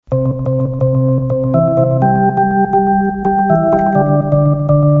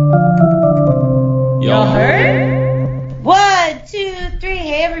Y'all heard? 1, 2, 3.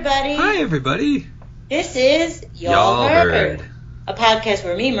 Hey, everybody. Hi, everybody. This is Y'all Heard, a podcast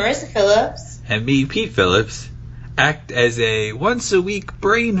where me, Marissa Phillips, and me, Pete Phillips, act as a once-a-week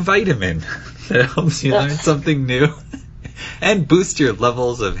brain vitamin that helps you learn something new and boost your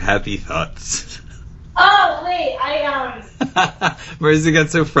levels of happy thoughts. Oh, wait, Marissa got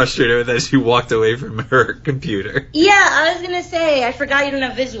so frustrated that she walked away from her computer. Yeah, I was going to say, I forgot you don't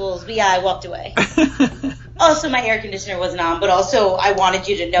have visuals, but yeah, I walked away. Also, my air conditioner wasn't on, but also I wanted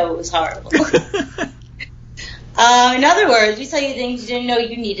you to know it was horrible. In other words, we tell you things you didn't know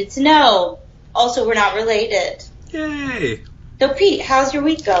you needed to know. Also, we're not related. Yay. So, Pete, how's your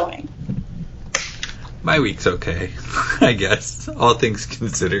week going? My week's okay, I guess, all things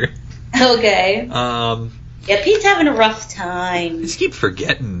considered. Okay. Yeah, Pete's having a rough time. I just keep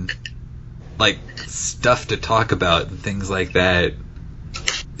forgetting, like, stuff to talk about and things like that.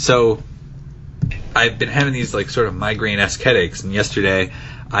 So, I've been having these, like, sort of migraine-esque headaches, and yesterday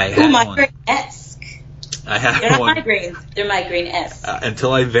I had one. Migraine-esque? I had They're one. not migraines. They're migraine-esque.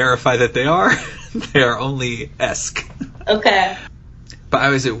 Until I verify that they are, they are only esque. Okay. But I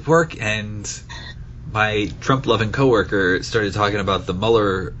was at work, and my Trump-loving coworker started talking about the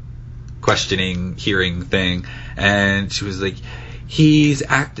Mueller questioning hearing thing, and she was like, he's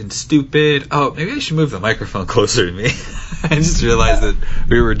acting stupid. Oh, maybe I should move the microphone closer to me. I just realized that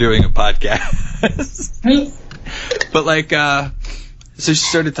we were doing a podcast. But like, so she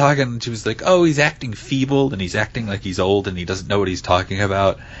started talking, and she was like, oh, he's acting feeble, and he's acting like he's old, and he doesn't know what he's talking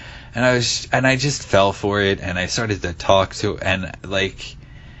about. And I just fell for it, and I started to talk to, and like,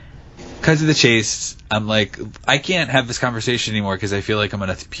 because of the chase, I'm like, I can't have this conversation anymore because I feel like I'm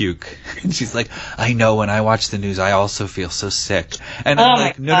going to puke. And she's like, I know, when I watch the news, I also feel so sick. And I'm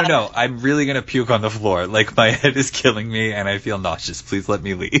like, no, I'm really going to puke on the floor. Like, my head is killing me and I feel nauseous. Please let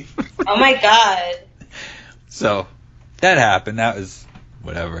me leave. Oh my God. So, that happened. That was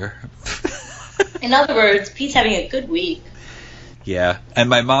whatever. In other words, Pete's having a good week. Yeah. And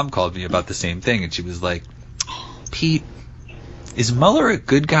my mom called me about the same thing, and she was like, Pete, is Mueller a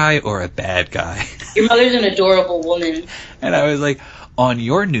good guy or a bad guy? Your mother's an adorable woman. And I was like, on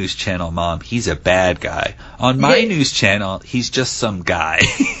your news channel, Mom, he's a bad guy. On my news channel, he's just some guy.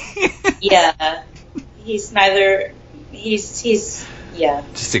 Yeah. He's neither... He's yeah.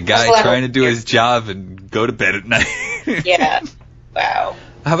 Just a guy trying to do his job and go to bed at night. Yeah. Wow.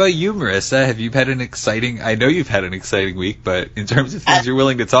 How about you, Marissa? Have you had an exciting... I know you've had an exciting week, but in terms of things you're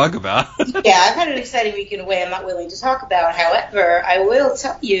willing to talk about... Yeah, I've had an exciting week in a way I'm not willing to talk about. However, I will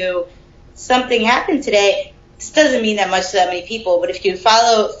tell you something happened today. This doesn't mean that much to that many people, but if you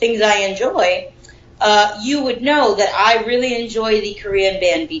follow things I enjoy, you would know that I really enjoy the Korean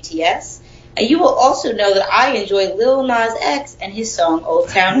band BTS. And you will also know that I enjoy Lil Nas X and his song Old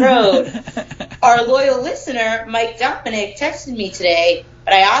Town Road. Our loyal listener, Mike Dominic, texted me today,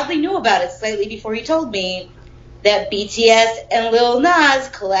 but I oddly knew about it slightly before he told me that BTS and Lil Nas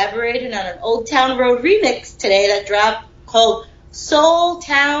collaborated on an Old Town Road remix today that dropped called Seoul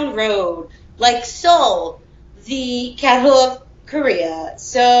Town Road. Like Seoul, the capital of Korea.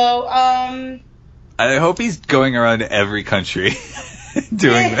 So, I hope he's going around every country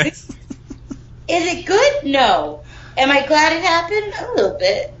doing this. Is it good? No. Am I glad it happened? A little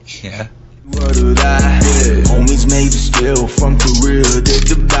bit. Yeah. What did I do? Homies made the steal from Korea, did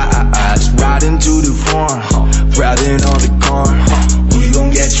the vibes, riding to the farm, riding on the car. We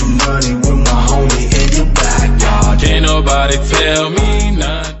gon' get you money with my homie in your backyard. Can't nobody tell me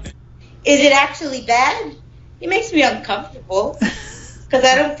nothing. Is it actually bad? It makes me uncomfortable because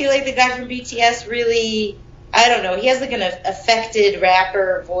I don't feel like the guy from BTS really. I don't know. He has like an affected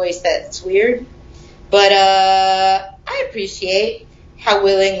rapper voice that's weird, but I appreciate how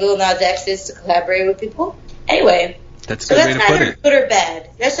willing Lil Nas X is to collaborate with people. Anyway, that's a good way to put it. Good or bad.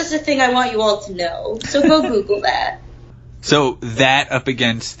 That's just a thing I want you all to know. So go Google that. So that up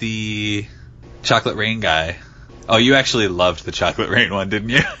against the Chocolate Rain guy. Oh, you actually loved the Chocolate Rain one, didn't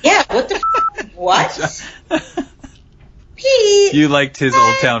you? Yeah. What the what? Pete. You liked his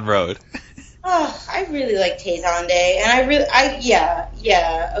Old Town Road. Oh, I really liked Taeyong, and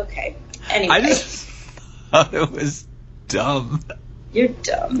yeah, okay. Anyway. I just thought it was dumb. You're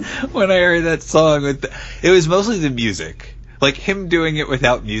dumb. When I heard that song, it was mostly the music. Like, him doing it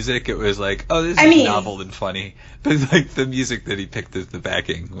without music, it was like, oh, this is novel and funny. But, like, the music that he picked as the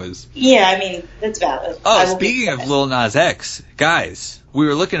backing was... Yeah, I mean, that's valid. Oh, speaking of Lil Nas X, guys, we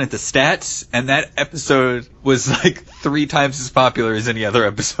were looking at the stats, and that episode was, like, 3 times as popular as any other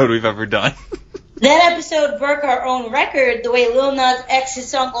episode we've ever done. That episode broke our own record the way Lil Nas X's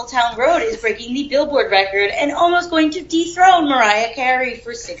song Old Town Road is breaking the Billboard record and almost going to dethrone Mariah Carey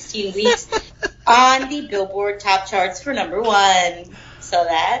for 16 weeks. on the Billboard top charts for number 1. So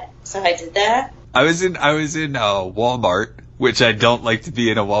I did that. I was in Walmart, which I don't like to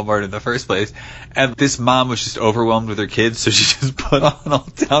be in a Walmart in the first place. And this mom was just overwhelmed with her kids, so she just put on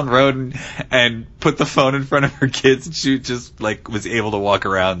Old Town Road and put the phone in front of her kids, and she just was able to walk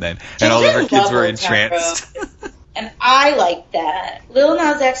around then. And all of her kids were entranced. And I like that. Lil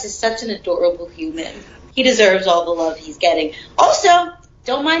Nas X is such an adorable human. He deserves all the love he's getting. Also,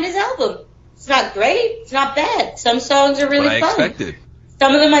 don't mind his album. It's not great. It's not bad. Some songs are really fun. I expected.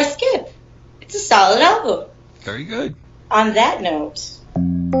 Some of them I skip. It's a solid album. Very good. On that note,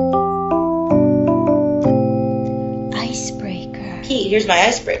 icebreaker. Pete, here's my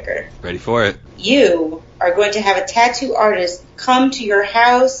icebreaker. Ready for it. You are going to have a tattoo artist come to your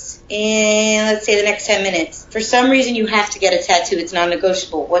house in, let's say, the next 10 minutes. For some reason, you have to get a tattoo. It's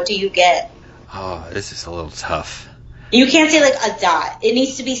non-negotiable. What do you get? Oh, this is a little tough. You can't say, like, a dot. It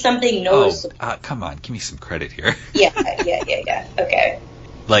needs to be something noticeable. Come on. Give me some credit here. Yeah. Okay.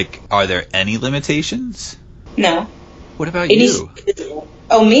 Like, are there any limitations? No. What about you?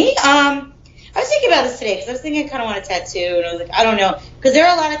 Oh, me? I was thinking about this today because I was thinking I kind of want a tattoo, and I was like, I don't know. Because there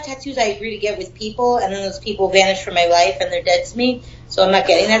are a lot of tattoos I agree to get with people, and then those people vanish from my life and they're dead to me, so I'm not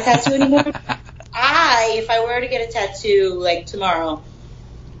getting that tattoo anymore. If I were to get a tattoo, like, tomorrow,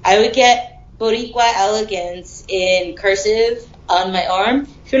 I would get Boricua Elegance in cursive on my arm.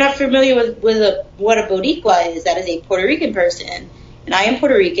 If you're not familiar with what a Boricua is, that is a Puerto Rican person. And I am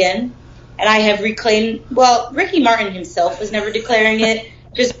Puerto Rican. And I have reclaimed, well, Ricky Martin himself was never declaring it.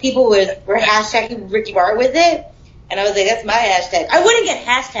 Just people were hashtagging Ricky Martin with it. And I was like, that's my hashtag. I wouldn't get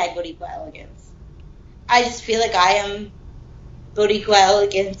hashtag Boricua Elegance. I just feel like I am Boricua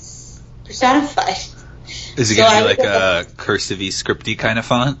Elegance personified. Is it going to be like a cursive-y, scripty kind of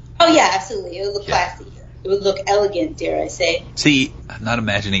font? Oh, yeah, absolutely. It would look classy. It would look elegant, dare I say. See, I'm not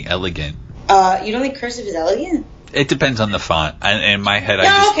imagining elegant. You don't think cursive is elegant? It depends on the font. In my head, I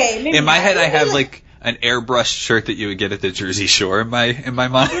have like an airbrushed shirt that you would get at the Jersey Shore in my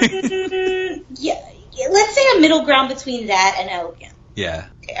mind. Yeah, let's say a middle ground between that and elegant. Yeah.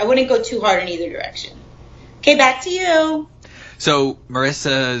 Okay, I wouldn't go too hard in either direction. Okay, back to you. So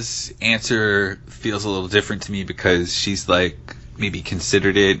Marissa's answer feels a little different to me because she's like maybe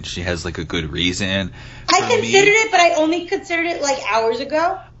considered it. She has like a good reason. I considered it, but I only considered it like hours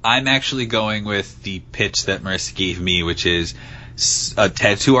ago. I'm actually going with the pitch that Marissa gave me, which is a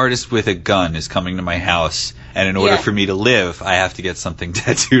tattoo artist with a gun is coming to my house, and in order for me to live, I have to get something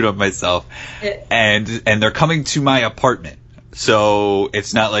tattooed on myself. And they're coming to my apartment. So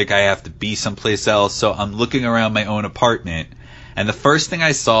it's not like I have to be someplace else. So I'm looking around my own apartment, and the first thing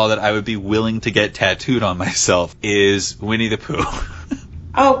I saw that I would be willing to get tattooed on myself is Winnie the Pooh.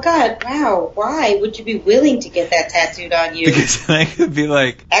 Oh, God, wow. Why would you be willing to get that tattooed on you? Because I could be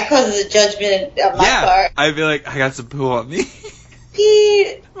like... That causes a judgment on my part. I'd be like, I got some poo on me.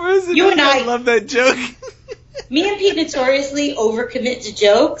 Pete, you and I love that joke. Me and Pete notoriously overcommit to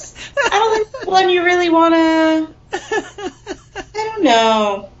jokes. I don't think one you really want to... I don't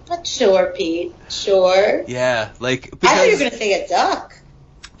know. But sure, Pete. Sure. Yeah, like... I thought you were going to say a duck.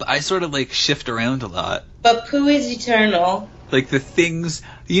 But I sort of, like, shift around a lot. But poo is eternal. Like, the things...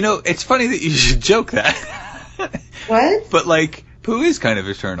 You know, it's funny that you should joke that. What? But, like, poo is kind of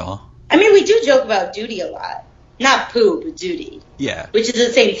eternal. I mean, we do joke about duty a lot. Not poo, but duty. Yeah. Which is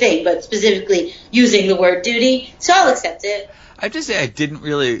the same thing, but specifically using the word duty. So I'll accept it. I have to say I didn't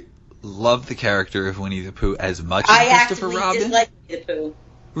really love the character of Winnie the Pooh as much as Christopher Robin. I actually dislike Winnie the Pooh.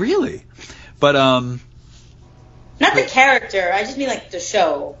 Really? But, Not the character. I just mean, like, the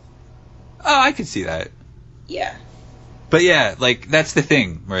show. Oh, I could see that. Yeah. But yeah, like, that's the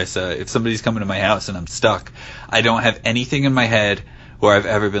thing, Marissa. If somebody's coming to my house and I'm stuck, I don't have anything in my head where I've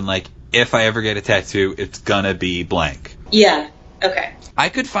ever been like, if I ever get a tattoo, it's gonna be blank. Yeah. Okay. I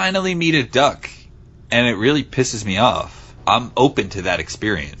could finally meet a duck, and it really pisses me off. I'm open to that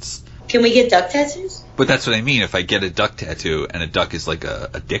experience. Can we get duck tattoos? But that's what I mean. If I get a duck tattoo and a duck is like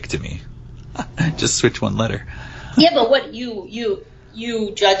a dick to me, just switch one letter. Yeah, but what, you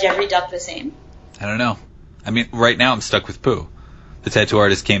judge every duck the same? I don't know. I mean, right now I'm stuck with poo. The tattoo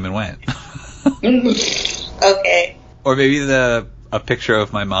artist came and went. Okay. Or maybe a picture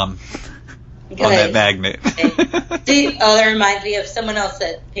of my mom on that magnet. See, that reminds me of someone else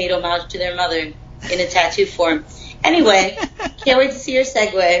that paid homage to their mother in a tattoo form. Anyway, can't wait to see your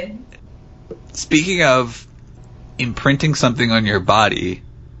segue. Speaking of imprinting something on your body,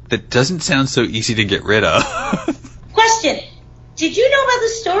 that doesn't sound so easy to get rid of. Question. Did you know about the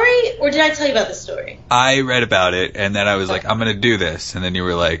story, or did I tell you about the story? I read about it, and then I was like, I'm going to do this. And then you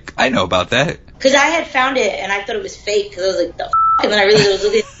were like, I know about that. Because I had found it, and I thought it was fake, because I was like, the f***? And then I realized it was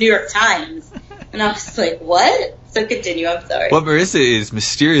looking at the New York Times. And I was like, what? So continue, I'm sorry. What Marissa is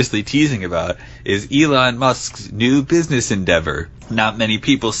mysteriously teasing about is Elon Musk's new business endeavor. Not many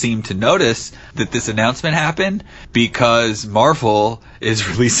people seem to notice that this announcement happened because Marvel is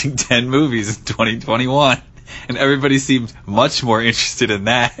releasing 10 movies in 2021. And everybody seems much more interested in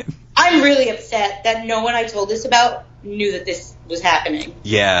that. I'm really upset that no one I told this about knew that this was happening.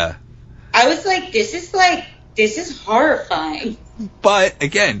 Yeah. I was like, this is horrifying. But,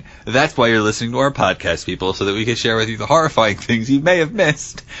 again, that's why you're listening to our podcast, people, so that we can share with you the horrifying things you may have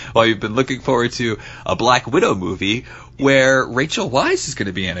missed while you've been looking forward to a Black Widow movie where Rachel Weisz is going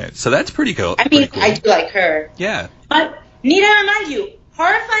to be in it. So that's pretty cool. I mean, I do like her. Yeah. But need I remind you,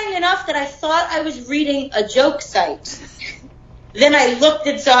 horrifying enough that I thought I was reading a joke site. Then I looked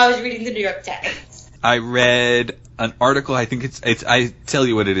and saw I was reading the New York Times. I read an article, I think it's I tell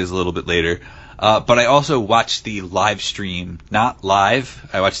you what it is a little bit later. But I also watched the live stream, not live.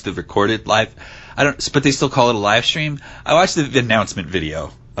 I watched the recorded live. But they still call it a live stream. I watched the announcement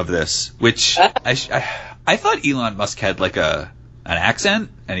video of this, which I thought Elon Musk had like an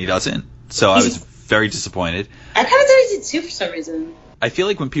accent, and he doesn't. So I was very disappointed. I kind of thought he did too for some reason. I feel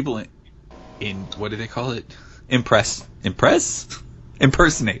like when people what do they call it? Impersonate.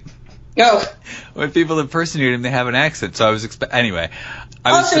 Oh. When people impersonate him, they have an accent. So I was anyway.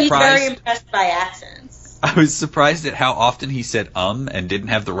 I was surprised. He's very impressed by accents. I was surprised at how often he said and didn't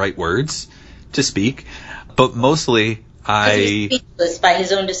have the right words to speak. But mostly, He's speechless by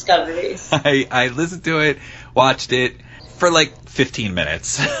his own discoveries. I listened to it, watched it for like 15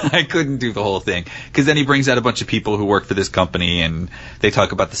 minutes. I couldn't do the whole thing because then he brings out a bunch of people who work for this company and they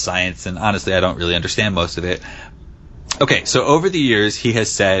talk about the science, and honestly I don't really understand most of it. Okay, so over the years he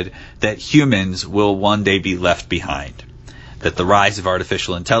has said that humans will one day be left behind, that the rise of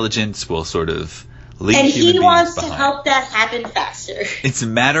artificial intelligence will sort of leave human beings behind. And he wants to help that happen faster. It's a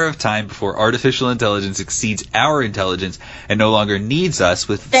matter of time before artificial intelligence exceeds our intelligence and no longer needs us,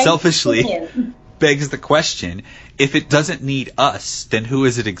 with selfishly begs the question, if it doesn't need us, then who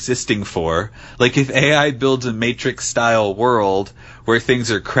is it existing for? Like, if AI builds a Matrix-style world where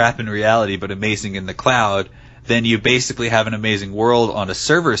things are crap in reality but amazing in the cloud, then you basically have an amazing world on a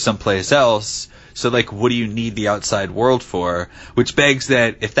server someplace else. So, like, what do you need the outside world for? Which begs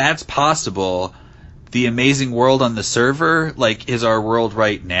that if that's possible, the amazing world on the server, like, is our world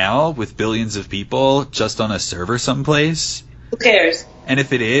right now with billions of people just on a server someplace? Who cares? And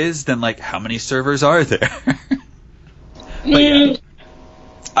if it is, then, like, how many servers are there? But yeah.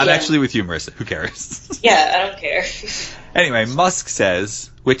 I'm actually with you, Marissa. Who cares? Yeah, I don't care. Anyway, Musk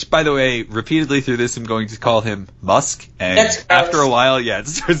says, which, by the way, repeatedly through this I'm going to call him Musk, and after a while, it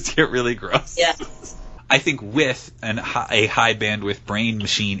starts to get really gross. Yeah. I think with a high bandwidth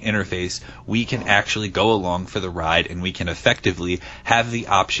brain-machine interface, we can actually go along for the ride, and we can effectively have the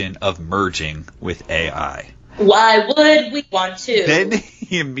option of merging with AI. Why would we want to? Then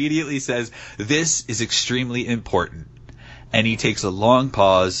he immediately says, this is extremely important. And he takes a long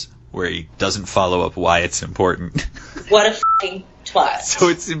pause where he doesn't follow up why it's important. What a f***ing twat. So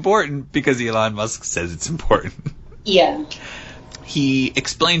it's important because Elon Musk says it's important. Yeah. He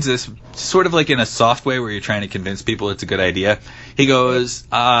explains this sort of like in a soft way where you're trying to convince people it's a good idea. He goes,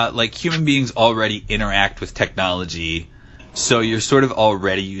 like, human beings already interact with technology, so you're sort of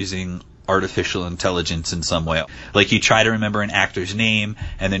already using artificial intelligence in some way. Like, you try to remember an actor's name,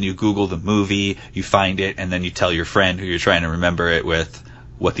 and then you Google the movie, you find it, and then you tell your friend who you're trying to remember it with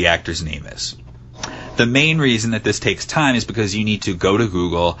what the actor's name is. The main reason that this takes time is because you need to go to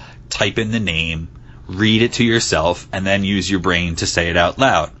Google, type in the name, read it to yourself, and then use your brain to say it out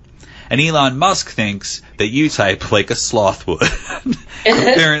loud. And Elon Musk thinks that you type like a sloth would.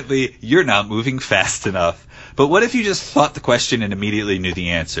 Apparently, you're not moving fast enough. But what if you just thought the question and immediately knew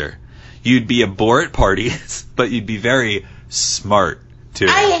the answer? You'd be a bore at parties, but you'd be very smart, too.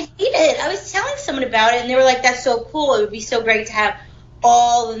 I hate it. I was telling someone about it, and they were like, that's so cool. It would be so great to have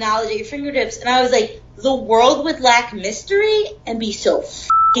all the knowledge at your fingertips. And I was like, the world would lack mystery and be so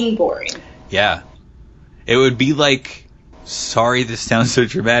f***ing boring. Yeah. It would be like, sorry this sounds so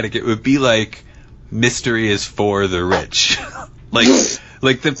dramatic, it would be like mystery is for the rich.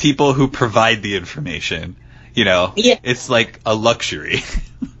 like the people who provide the information. You know, yeah. It's like a luxury.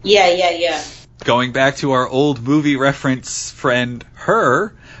 Yeah. Going back to our old movie reference friend,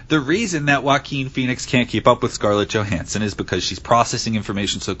 Her, the reason that Joaquin Phoenix can't keep up with Scarlett Johansson is because she's processing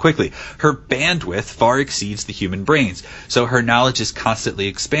information so quickly. Her bandwidth far exceeds the human brain's, so her knowledge is constantly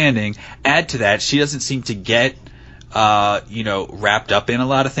expanding. Add to that, she doesn't seem to get, wrapped up in a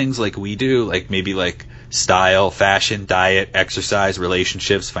lot of things like we do, like maybe like style, fashion, diet, exercise,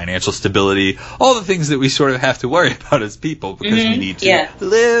 relationships, financial stability, all the things that we sort of have to worry about as people because we need to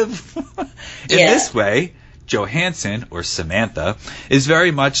live. In this way, Johansson, or Samantha, is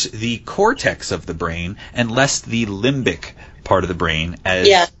very much the cortex of the brain and less the limbic part of the brain, as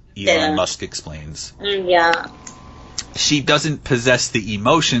Elon Musk explains. She doesn't possess the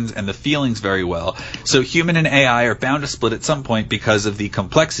emotions and the feelings very well, so human and AI are bound to split at some point because of the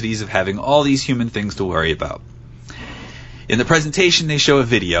complexities of having all these human things to worry about. In the presentation, they show a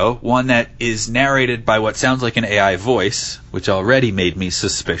video, one that is narrated by what sounds like an AI voice, which already made me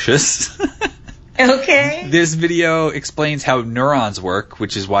suspicious. Okay. This video explains how neurons work,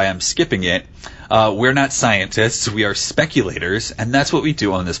 which is why I'm skipping it. We're not scientists, we are speculators, and that's what we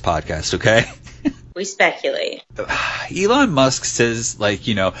do on this podcast, okay? We speculate. Elon Musk says,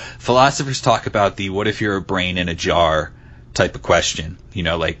 philosophers talk about the what if you're a brain in a jar type of question.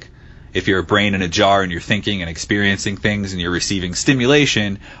 If you're a brain in a jar and you're thinking and experiencing things and you're receiving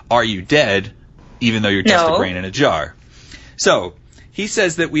stimulation, are you dead even though you're just a brain in a jar? So, he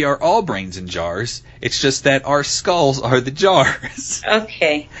says that we are all brains in jars. It's just that our skulls are the jars.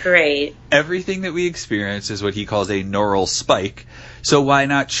 Okay, great. Everything that we experience is what he calls a neural spike. So why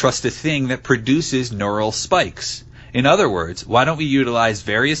not trust a thing that produces neural spikes? In other words, why don't we utilize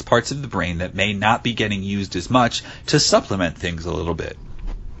various parts of the brain that may not be getting used as much to supplement things a little bit?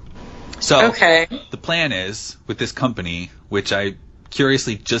 So the plan is, with this company, which I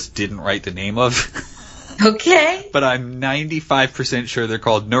curiously just didn't write the name of, but I'm 95% sure they're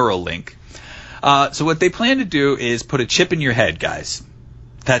called Neuralink. So what they plan to do is put a chip in your head, guys.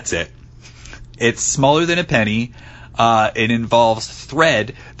 That's it. It's smaller than a penny. It involves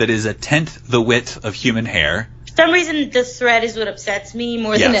thread that is 1/10 the width of human hair. For some reason, the thread is what upsets me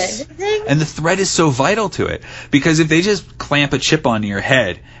more than anything. And the thread is so vital to it. Because if they just clamp a chip onto your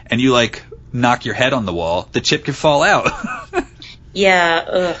head and you, knock your head on the wall, the chip could fall out.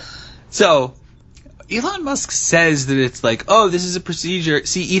 Ugh. So, Elon Musk says that it's this is a procedure.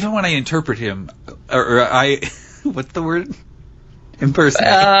 See, even when I interpret him, what's the word?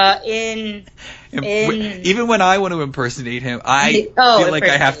 Impersonate. Even when I want to impersonate him, I feel like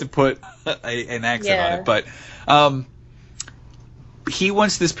I have to put an accent on it. But he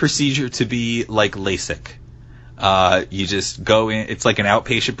wants this procedure to be like LASIK. You just go in. It's like an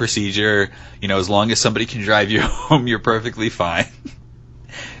outpatient procedure. As long as somebody can drive you home, you're perfectly fine.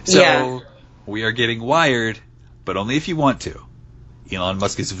 So we are getting wired, but only if you want to. Elon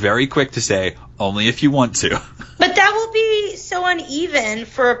Musk is very quick to say, only if you want to. But that will be so uneven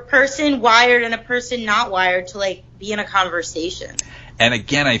for a person wired and a person not wired to, be in a conversation. And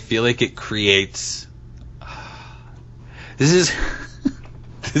again, I feel like it creates... This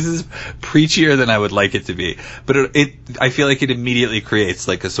is preachier than I would like it to be. But I feel like it immediately creates,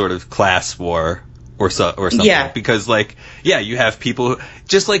 a sort of class war or something. Yeah. Because, you have people...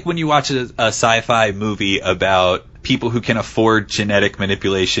 Just like when you watch a sci-fi movie about people who can afford genetic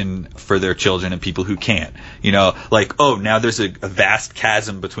manipulation for their children and people who can't. Now there's a vast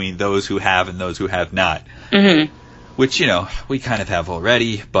chasm between those who have and those who have not. Mm-hmm. Which, we kind of have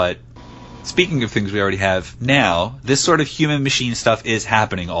already, but speaking of things we already have now, this sort of human-machine stuff is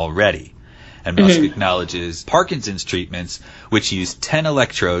happening already. And Musk acknowledges Parkinson's treatments, which use 10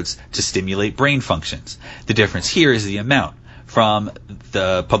 electrodes to stimulate brain functions. The difference here is the amount. From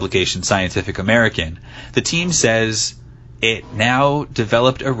the publication Scientific American, the team says it now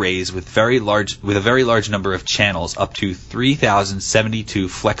developed arrays with a very large number of channels, up to 3,072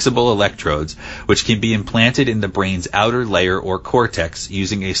 flexible electrodes, which can be implanted in the brain's outer layer or cortex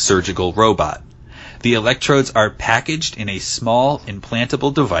using a surgical robot. The electrodes are packaged in a small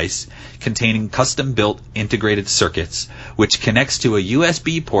implantable device containing custom-built integrated circuits, which connects to a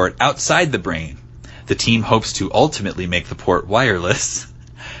USB port outside the brain. The team hopes to ultimately make the port wireless.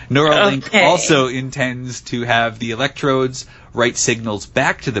 Neuralink also intends to have the electrodes write signals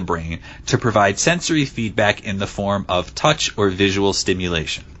back to the brain to provide sensory feedback in the form of touch or visual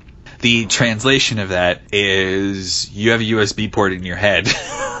stimulation. The translation of that is you have a USB port in your head.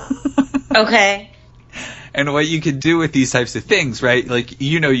 Okay. And what you can do with these types of things, right?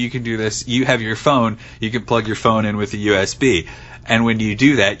 You can do this. You have your phone. You can plug your phone in with a USB. And when you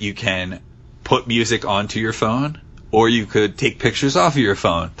do that, you can put music onto your phone, or you could take pictures off of your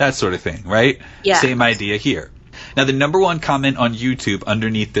phone, that sort of thing, right? Yeah. Same idea here. Now, the number one comment on YouTube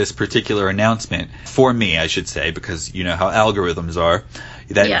underneath this particular announcement, for me, I should say, because you know how algorithms are,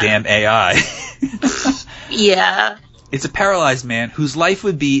 that damn AI. Yeah. It's a paralyzed man whose life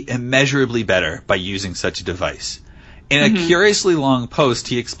would be immeasurably better by using such a device. In a curiously long post,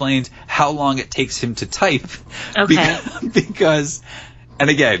 he explains how long it takes him to type. Okay. Because, and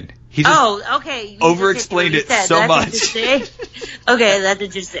again, He just okay. over-explained it so much. Okay, that's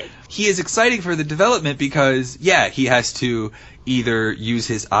interesting. He is exciting for the development because, he has to either use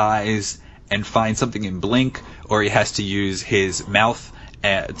his eyes and find something and blink, or he has to use his mouth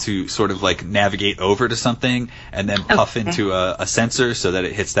to sort of like navigate over to something and then puff into a sensor so that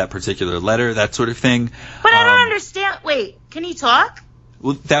it hits that particular letter, that sort of thing. But I don't understand. Wait, can he talk?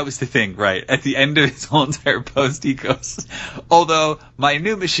 Well, that was the thing, right? At the end of his whole entire post, he goes, although my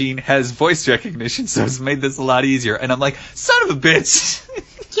new machine has voice recognition, so it's made this a lot easier. And I'm like, son of a bitch.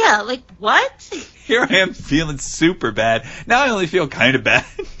 Yeah, like, what? Here I am feeling super bad. Now I only feel kind of bad.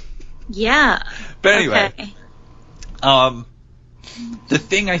 Yeah. But anyway, the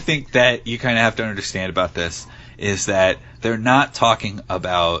thing I think that you kind of have to understand about this is that they're not talking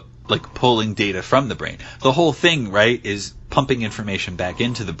about like pulling data from the brain. The whole thing, right, is pumping information back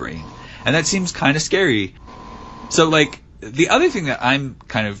into the brain. And that seems kind of scary. So like the other thing that I'm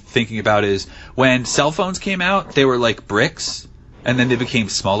kind of thinking about is when cell phones came out, they were like bricks, and then they became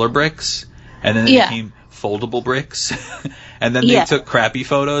smaller bricks, and then they became foldable bricks. And then they took crappy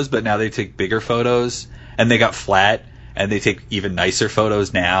photos, but now they take bigger photos, and they got flat, and they take even nicer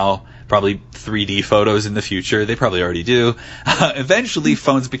photos now, probably 3D photos in the future. They probably already do. Eventually,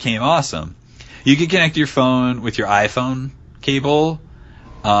 phones became awesome. You could connect your phone with your iPhone cable,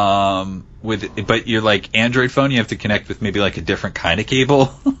 but your like Android phone, you have to connect with maybe like a different kind of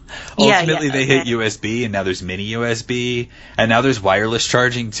cable. Ultimately, they hit USB, and now there's mini USB, and now there's wireless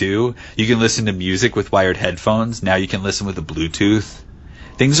charging too. You can listen to music with wired headphones. Now you can listen with a Bluetooth.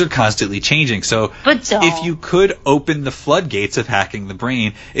 Things are constantly changing. So if you could open the floodgates of hacking the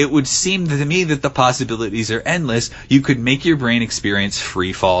brain, it would seem to me that the possibilities are endless. You could make your brain experience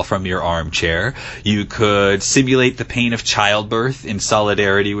free fall from your armchair. You could simulate the pain of childbirth in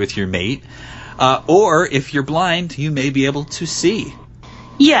solidarity with your mate. Or if you're blind, you may be able to see.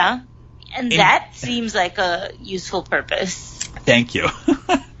 Yeah. And that seems like a useful purpose. Thank you.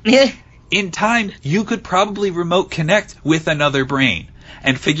 In time, you could probably remote connect with another brain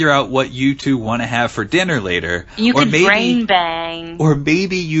and figure out what you two want to have for dinner later. You could brain bang. Or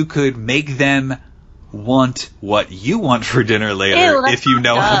maybe you could make them want what you want for dinner later if you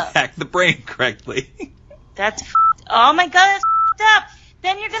know how to hack the brain correctly. Oh my god, that's up.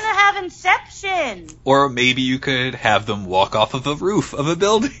 Then you're going to have Inception. Or maybe you could have them walk off of a roof of a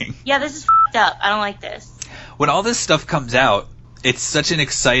building. Yeah, this is up. I don't like this. When all this stuff comes out, it's such an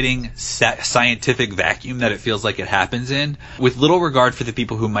exciting scientific vacuum that it feels like it happens in, with little regard for the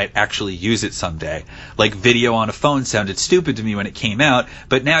people who might actually use it someday. Like video on a phone sounded stupid to me when it came out,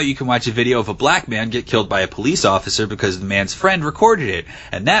 but now you can watch a video of a black man get killed by a police officer because the man's friend recorded it,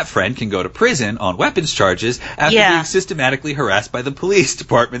 and that friend can go to prison on weapons charges after being systematically harassed by the police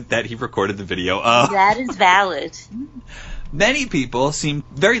department that he recorded the video of. That is valid. Many people seem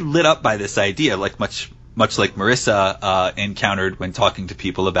very lit up by this idea, like much like Marissa encountered when talking to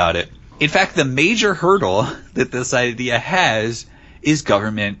people about it. In fact, the major hurdle that this idea has is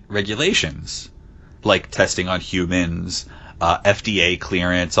government regulations, like testing on humans, FDA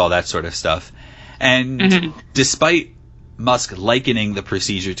clearance, all that sort of stuff. And despite Musk likening the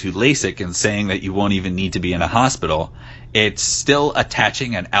procedure to LASIK and saying that you won't even need to be in a hospital, it's still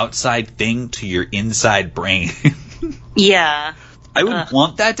attaching an outside thing to your inside brain. Yeah. I would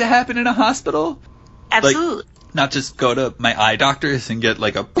want that to happen in a hospital. Absolutely. Like, not just go to my eye doctors and get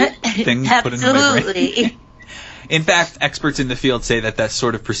like a thing put into my brain. In fact, experts in the field say that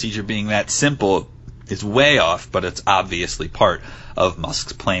sort of procedure being that simple is way off, but it's obviously part of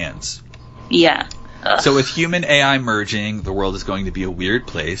Musk's plans. Yeah. So with human AI merging, the world is going to be a weird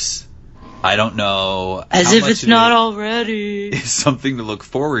place. I don't know. As if it's not already. Is something to look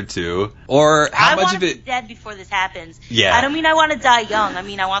forward to, or how much of it? I want to be dead before this happens. Yeah. I don't mean I want to die young. I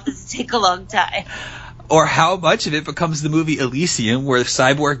mean I want this to take a long time. Or how much of it becomes the movie Elysium, where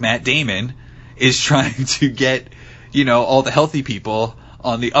cyborg Matt Damon is trying to get, all the healthy people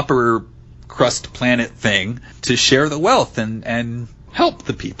on the upper crust planet thing to share the wealth and help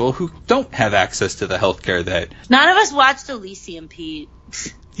the people who don't have access to the healthcare that. None of us watched Elysium, Pete.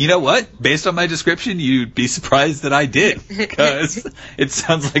 You know what? Based on my description, you'd be surprised that I did, because it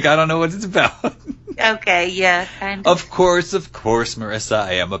sounds like I don't know what it's about. Okay, yeah, kind of. Of course, Marissa,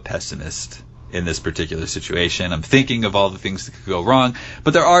 I am a pessimist in this particular situation. I'm thinking of all the things that could go wrong,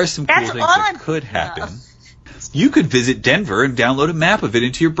 but there are some cool things that could happen. You could visit Denver and download a map of it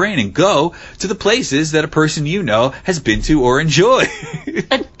into your brain and go to the places that a person you know has been to or enjoy.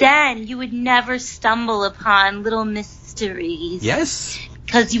 But then you would never stumble upon little mysteries. Yes.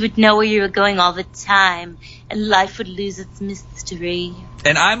 because you would know where you were going all the time, and life would lose its mystery.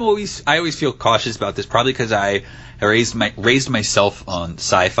 And I always feel cautious about this, probably because I raised myself on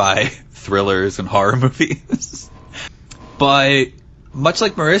sci-fi thrillers and horror movies. But much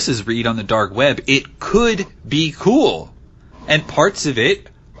like Marissa's read on the dark web, it could be cool, and parts of it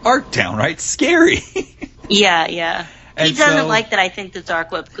are downright scary. Yeah. And he doesn't like that I think the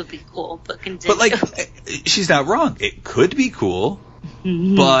dark web could be cool, but continue. But, like, she's not wrong. It could be cool,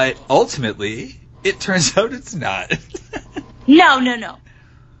 but ultimately, it turns out it's not. No.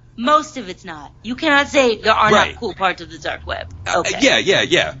 Most of it's not. You cannot say there are not cool parts of the dark web. Okay.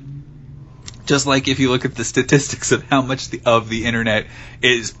 Yeah. Just like if you look at the statistics of how much of the internet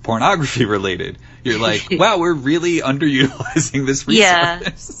is pornography related, you're like, wow, we're really underutilizing this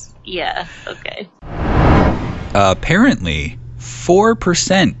resource. Yeah, okay. Apparently,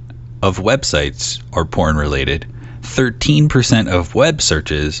 4% of websites are porn related, 13% of web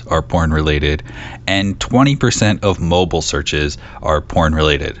searches are porn related, and 20% of mobile searches are porn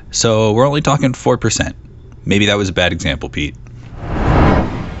related. So we're only talking 4%. Maybe that was a bad example, Pete.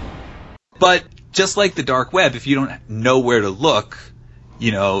 But just like the dark web, if you don't know where to look,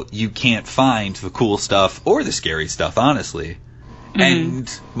 you can't find the cool stuff or the scary stuff, honestly. And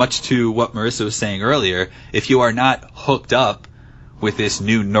much to what Marissa was saying earlier, if you are not hooked up with this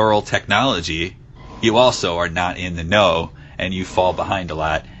new neural technology, you also are not in the know, and you fall behind a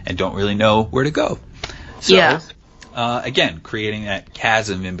lot and don't really know where to go. So, again, creating that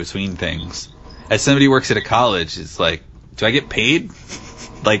chasm in between things. As somebody who works at a college, it's like, do I get paid?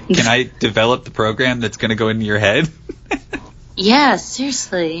 Like, can I develop the program that's going to go into your head? Yeah,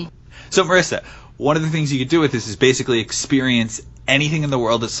 seriously. So, Marissa, one of the things you could do with this is basically experience anything in the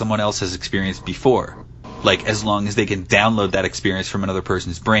world that someone else has experienced before. Like, as long as they can download that experience from another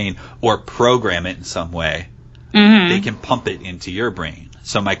person's brain or program it in some way, they can pump it into your brain.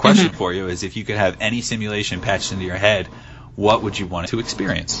 So my question for you is, if you could have any simulation patched into your head, what would you want to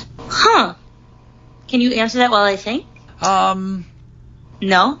experience? Huh. Can you answer that while I think?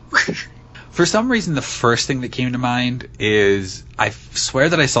 No? For some reason, the first thing that came to mind is, I swear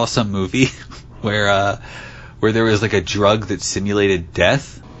that I saw some movie where there was like a drug that simulated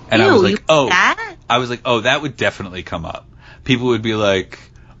death, and I was like, that would definitely come up. People would be like,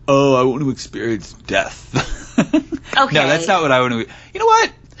 oh, I want to experience death. Okay. No, that's not what I want to. You know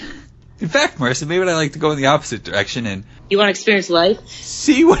what? In fact, Marissa, maybe I'd like to go in the opposite direction and you want to experience life?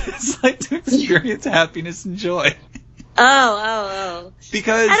 See what it's like to experience happiness and joy. Oh.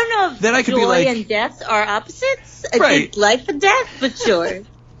 Because I don't know if then I could joy be like, and death are opposites. I right. think life and death, but sure.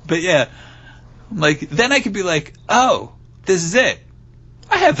 But yeah, like then I could be like, oh, this is it.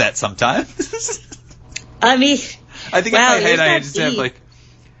 I have that sometimes. I mean, I think in my head I just have like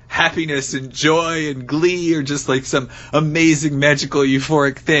happiness and joy and glee, or just like some amazing magical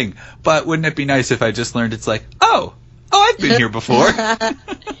euphoric thing. But wouldn't it be nice if I just learned it's like, oh, I've been here before.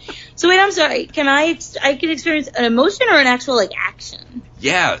 So wait, I'm sorry. I can experience an emotion or an actual like action?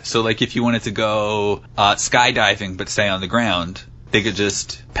 Yeah. So like if you wanted to go skydiving but stay on the ground, they could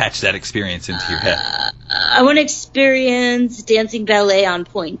just patch that experience into your head. I want to experience dancing ballet on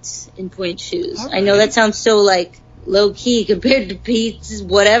pointe, in pointe shoes. Right. I know that sounds so like low key compared to Pete's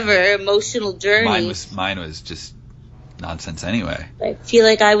whatever emotional journey. Mine was just nonsense anyway. I feel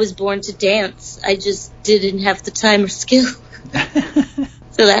like I was born to dance. I just didn't have the time or skill.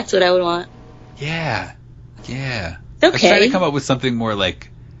 So that's what I would want. Yeah. Okay. I was trying to come up with something more like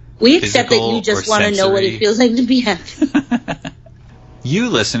we accept that you just want to know what it feels like to be happy. You,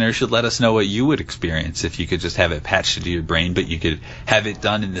 listener, should let us know what you would experience if you could just have it patched into your brain, but you could have it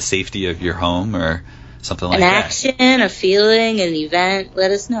done in the safety of your home or something like that. An action, a feeling, an event.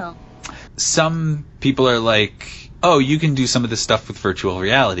 Let us know. Some people are like, oh, you can do some of this stuff with virtual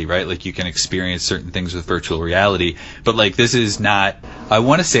reality, right? Like you can experience certain things with virtual reality. But like this is not, I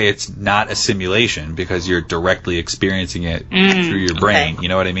want to say it's not a simulation because you're directly experiencing it through your brain. Okay. You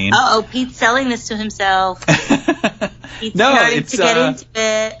know what I mean? Uh-oh, Pete's selling this to himself. Pete's starting to get into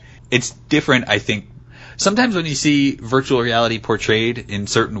it. It's different, I think. Sometimes when you see virtual reality portrayed in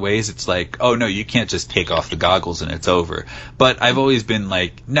certain ways, it's like, oh, no, you can't just take off the goggles and it's over. But I've always been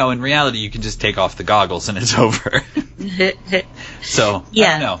like, no, in reality, you can just take off the goggles and it's over. So, yeah.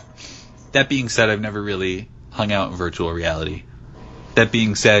 I don't know. That being said, I've never really hung out in virtual reality. That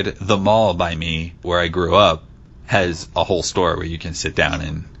being said, the mall by me, where I grew up, has a whole store where you can sit down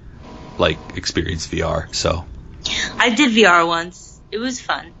and, like, experience VR. So I did VR once. It was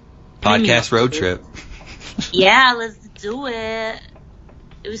fun. Podcast road trip. Yeah, let's do it.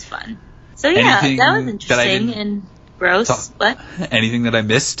 It was fun. So yeah, that was interesting. Gross. What? Anything that I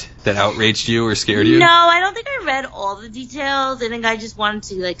missed that outraged you or scared you? No, I don't think I read all the details. I think I just wanted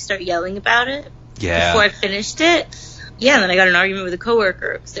to, like, start yelling about it before I finished it. Yeah, and then I got an argument with a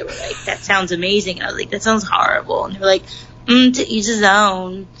coworker because they were like, that sounds amazing. And I was like, that sounds horrible. And they were like, to each his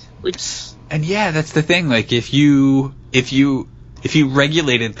own, which... And yeah, that's the thing. Like, if you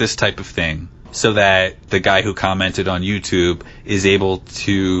regulated this type of thing so that the guy who commented on YouTube is able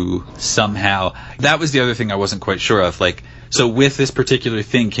to somehow... That was the other thing I wasn't quite sure of. Like, so with this particular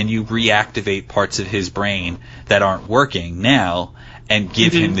thing, can you reactivate parts of his brain that aren't working now and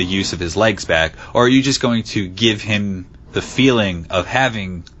give him the use of his legs back? Or are you just going to give him the feeling of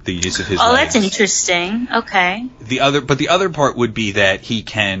having the use of his legs? Oh, that's interesting. Okay. The other part would be that he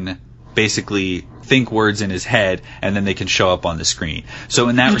can basically think words in his head and then they can show up on the screen. So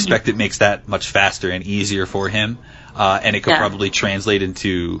in that respect, it makes that much faster and easier for him. And it could probably translate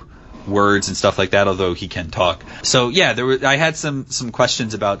into words and stuff like that, although he can talk. So yeah, I had some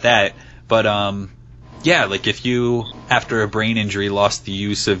questions about that, but yeah, like if you, after a brain injury, lost the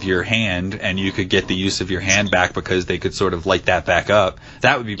use of your hand and you could get the use of your hand back because they could sort of light that back up,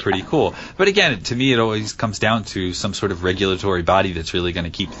 that would be pretty cool. But again, to me, it always comes down to some sort of regulatory body that's really going to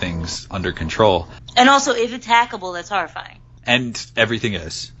keep things under control. And also, if it's hackable, that's horrifying. And everything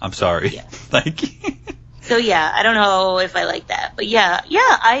is. I'm sorry. Yeah. Like... So yeah, I don't know if I like that, but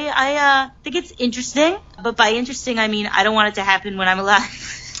I think it's interesting. But by interesting, I mean I don't want it to happen when I'm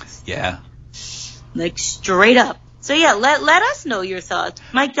alive. Yeah. Like straight up. So yeah, let us know your thoughts,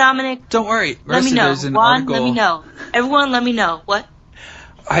 Mike, Dominic. Don't worry, Marissa, let me know. There's an Juan, article. let me know. Everyone, let me know. What?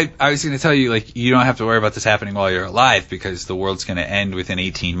 I was going to tell you, like, you don't have to worry about this happening while you're alive because the world's going to end within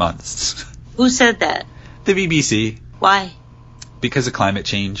 18 months. Who said that? The BBC. Why? Because of climate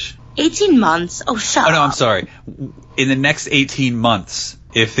change. 18 months? Oh, shut up. Oh, no, I'm sorry. In the next 18 months,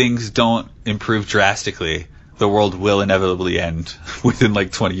 if things don't improve drastically, the world will inevitably end within,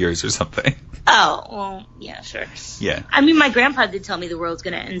 like, 20 years or something. Oh, well, yeah, sure. Yeah. I mean, my grandpa did tell me the world's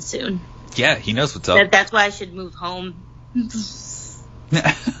going to end soon. Yeah, he knows what's up. That's why I should move home.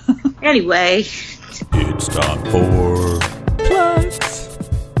 Anyway. It's time for plugs.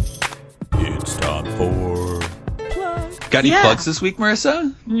 It's time for plugs. Got any plugs this week,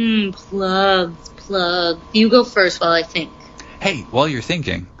 Marissa? Plugs. You go first while I think. Hey, while you're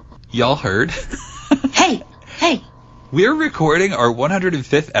thinking, y'all heard? Hey. We're recording our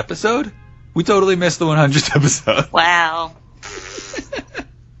 105th episode? We totally missed the 100th episode. Wow.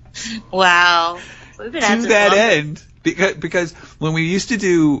 We've been to that end, because when we used to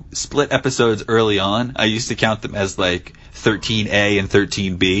do split episodes early on, I used to count them as like 13A and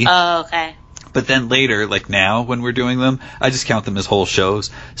 13B. Oh, okay. But then later, like now when we're doing them, I just count them as whole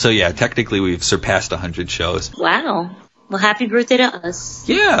shows. So yeah, technically we've surpassed 100 shows. Wow. Well, happy birthday to us.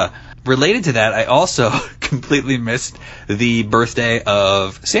 Yeah. Related to that, I also completely missed the birthday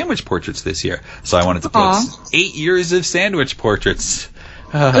of sandwich portraits this year. So I wanted to post 8 years of sandwich portraits.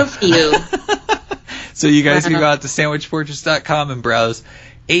 Good for you. So you guys can go out to sandwichportraits.com and browse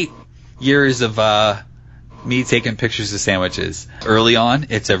 8 years of me taking pictures of sandwiches. Early on,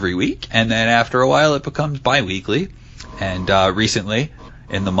 it's every week, and then after a while, it becomes bi-weekly. And recently,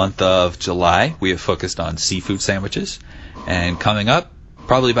 in the month of July, we have focused on seafood sandwiches. And coming up,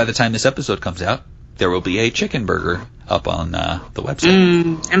 probably by the time this episode comes out, there will be a chicken burger up on the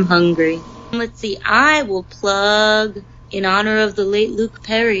website. I'm hungry. Let's see. I will plug in honor of the late Luke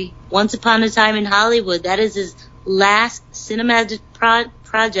Perry. Once Upon a Time in Hollywood. That is his last cinematic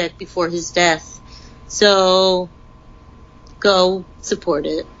project before his death. So go support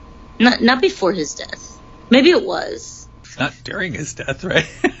it. Not before his death. Maybe it was. Not during his death, right?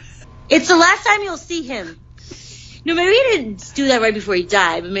 It's the last time you'll see him. No, maybe he didn't do that right before he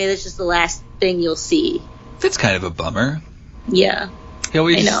died, but maybe that's just the last thing you'll see. That's kind of a bummer. Yeah. He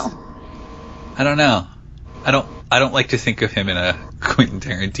always, I know. I don't know. I don't like to think of him in a Quentin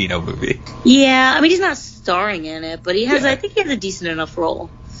Tarantino movie. Yeah, I mean he's not starring in it, but he has. I think he has a decent enough role.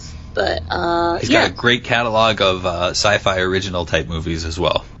 But he's got a great catalog of sci-fi original type movies as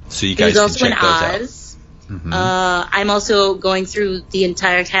well. So you guys can check those out. He's also in Oz. Mm-hmm. I'm also going through the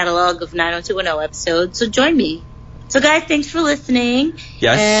entire catalog of 90210 episodes, so join me. So guys, thanks for listening.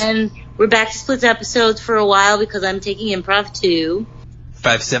 Yes. And we're back to split episodes for a while because I'm taking improv too.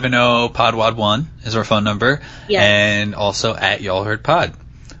 570-PODWAD1 is our phone number. Yes. And also at Y'all Heard Pod.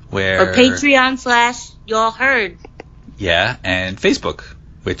 Or Patreon/Y'all Heard. Yeah, and Facebook,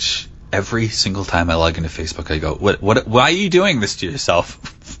 which every single time I log into Facebook I go, why are you doing this to yourself?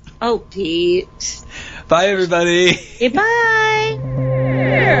 Oh, Pete. Bye everybody. Okay, bye.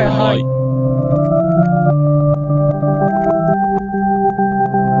 Bye.